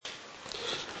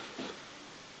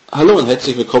Hallo und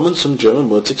herzlich willkommen zum German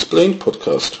Words Explained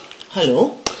Podcast.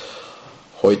 Hallo.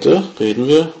 Heute reden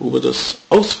wir über das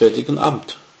Auswärtige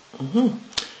Amt.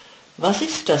 Was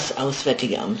ist das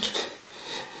Auswärtige Amt?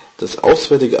 Das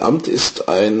Auswärtige Amt ist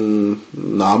ein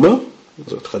Name,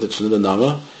 also traditioneller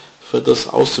Name, für das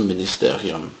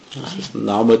Außenministerium. Das ist ein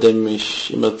Name, der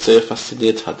mich immer sehr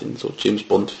fasziniert hat in so James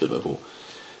Bond Filmen, wo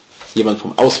jemand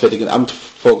vom Auswärtigen Amt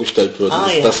vorgestellt wird.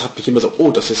 Das hat mich immer so,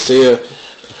 das ist sehr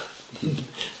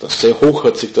hoch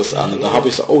hört sich das an. Und da habe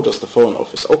ich so, das ist der Foreign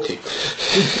Office. Okay.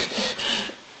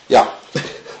 Ja.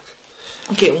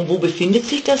 Okay, und wo befindet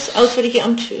sich das Auswärtige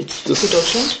Amt für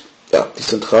Deutschland? Ja, die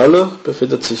Zentrale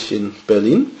befindet sich in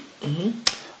Berlin.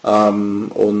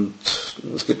 Und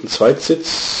es gibt einen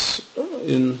Zweitsitz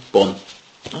in Bonn.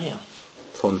 Ah ja.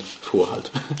 Von vor halt.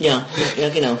 Ja,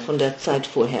 genau, von der Zeit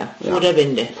vorher. Vor der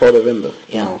Wende. Vor der Wende,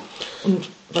 ja. Genau. Und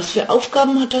was für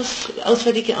Aufgaben hat das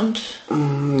Auswärtige Amt?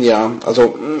 Ja,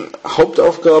 also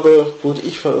Hauptaufgabe, würde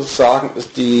ich sagen,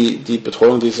 ist die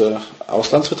Betreuung dieser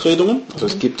Auslandsvertretungen. Also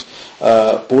es gibt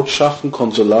Botschaften,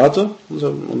 Konsulate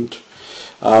und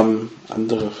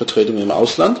andere Vertretungen im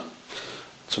Ausland.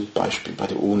 Zum Beispiel bei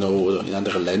der UNO oder in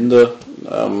andere Länder.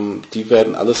 Die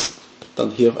werden alles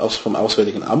dann hier vom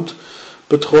Auswärtigen Amt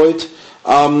betreut.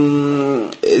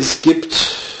 Es gibt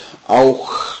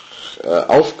auch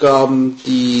Aufgaben,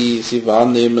 die sie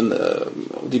wahrnehmen,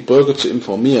 die Bürger zu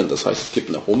informieren. Das heißt, es gibt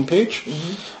eine Homepage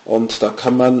und da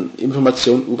kann man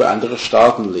Informationen über andere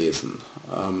Staaten lesen.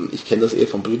 Ich kenne das eher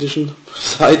von britischen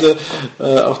Seite,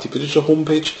 auch die britische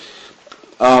Homepage,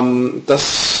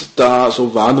 dass da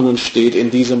so Warnungen steht,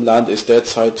 in diesem Land ist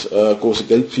derzeit große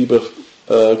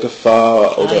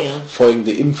Gelbfiebergefahr oder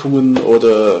folgende Impfungen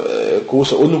oder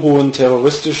große Unruhen,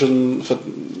 terroristischen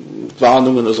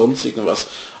Warnungen oder sonst irgendwas,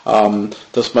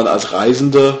 dass man als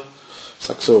Reisende,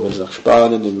 sag so, wenn Sie nach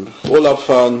Spanien in den Urlaub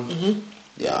fahren,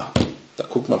 ja, da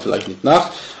guckt man vielleicht nicht nach,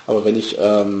 aber wenn ich,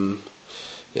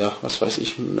 was weiß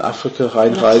ich, in Afrika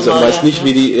reinreise und weiß nicht,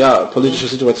 wie die politische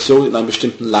Situation in einem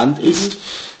bestimmten Land ist,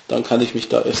 dann kann ich mich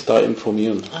da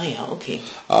informieren. Ah ja, okay.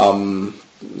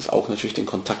 Ist auch natürlich den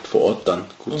Kontakt vor Ort dann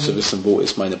gut zu wissen, wo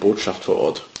ist meine Botschaft vor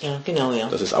Ort. Ja, genau, ja.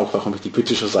 Das ist auch, warum ich die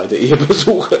britische Seite eher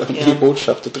besuche, die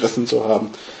Botschaftertreffen zu haben.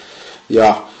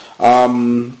 Ja,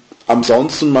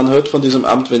 ansonsten, man hört von diesem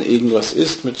Amt, wenn irgendwas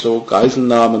ist mit so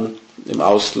Geiselnahmen im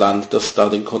Ausland, dass da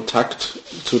den Kontakt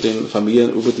zu den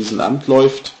Familien über diesen Amt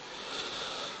läuft.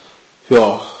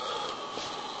 Ja,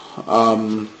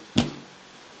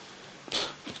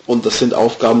 und das sind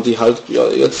Aufgaben, die halt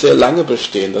jetzt sehr lange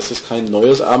bestehen. Das ist kein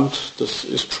neues Amt, das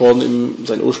ist schon in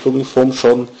seiner ursprünglichen Form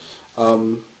schon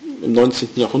im 19.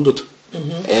 Jahrhundert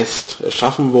erst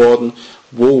erschaffen worden,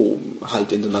 wo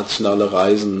halt internationale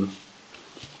Reisen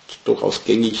durchaus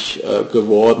gängig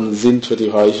geworden sind für die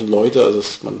reichen Leute. Also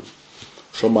dass man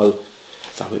schon mal,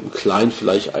 sagen wir im Kleinen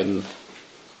vielleicht einen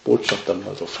Botschafter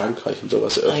mal so Frankreich und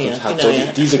sowas eröffnet hat.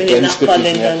 Genau, diese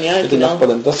Grenzgebiete mit den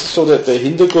Nachbarländern. Das ist so der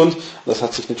Hintergrund. Das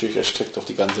hat sich natürlich erstreckt auf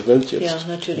die ganze Welt jetzt. Ja,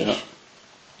 natürlich.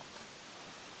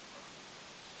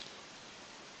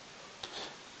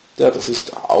 Ja, das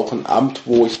ist auch ein Amt,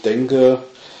 wo ich denke,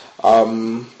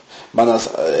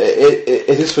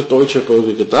 es ist für deutsche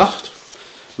Bürger gedacht.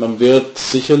 Man wird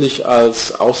sicherlich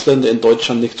als Ausländer in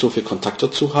Deutschland nicht so viel Kontakt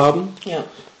dazu haben,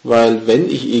 weil wenn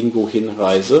ich irgendwo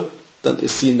hinreise, dann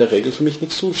ist sie in der Regel für mich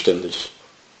nicht zuständig.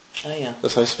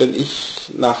 Das heißt, wenn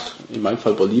ich in meinem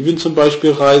Fall Bolivien zum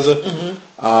Beispiel reise,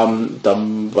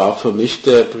 dann war für mich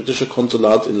der britische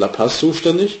Konsulat in La Paz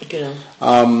zuständig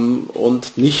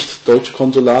und nicht deutsche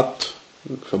Konsulat,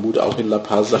 ich vermute auch in La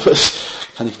Paz, aber das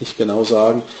kann ich nicht genau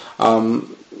sagen.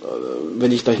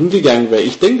 Wenn ich da hingegangen wäre,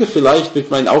 ich denke vielleicht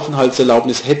mit meinem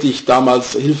Aufenthaltserlaubnis hätte ich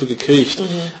damals Hilfe gekriegt,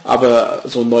 aber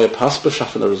so ein neuer Pass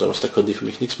beschaffen oder sowas, da können die für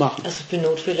mich nichts machen. Also für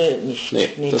Notfälle nicht. Nee,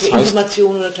 das für heißt,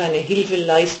 Informationen oder kleine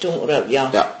Hilfeleistung oder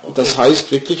das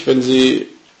heißt wirklich, wenn Sie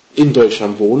in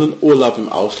Deutschland wohnen, Urlaub im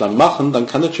Ausland machen, dann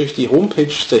kann natürlich die Homepage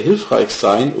sehr hilfreich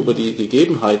sein über die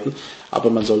Gegebenheiten,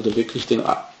 aber man sollte wirklich den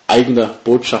eigene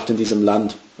Botschaft in diesem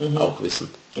Land auch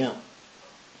wissen. Ja.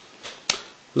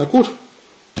 Na gut.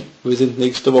 Wir sind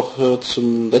nächste Woche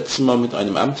zum letzten Mal mit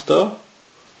einem Amt da.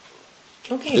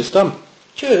 Okay. Bis dann.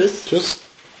 Tschüss. Tschüss.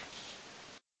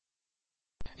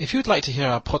 If you'd like to hear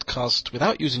our podcast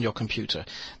without using your computer,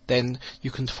 then you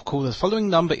can call the following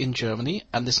number in Germany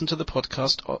and listen to the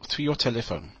podcast through your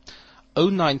telephone.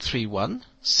 0931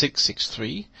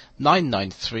 663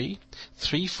 993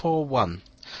 341.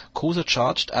 Calls are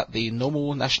charged at the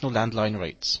normal national landline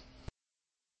rates.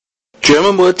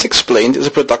 German Words Explained is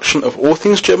a production of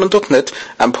allthingsgerman.net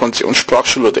and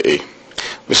pensionssprachschule.de.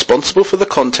 Responsible for the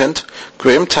content,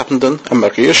 Graham Tappenden and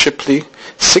Maria Shipley,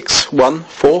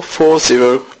 61440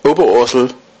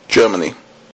 Oberursel, Germany.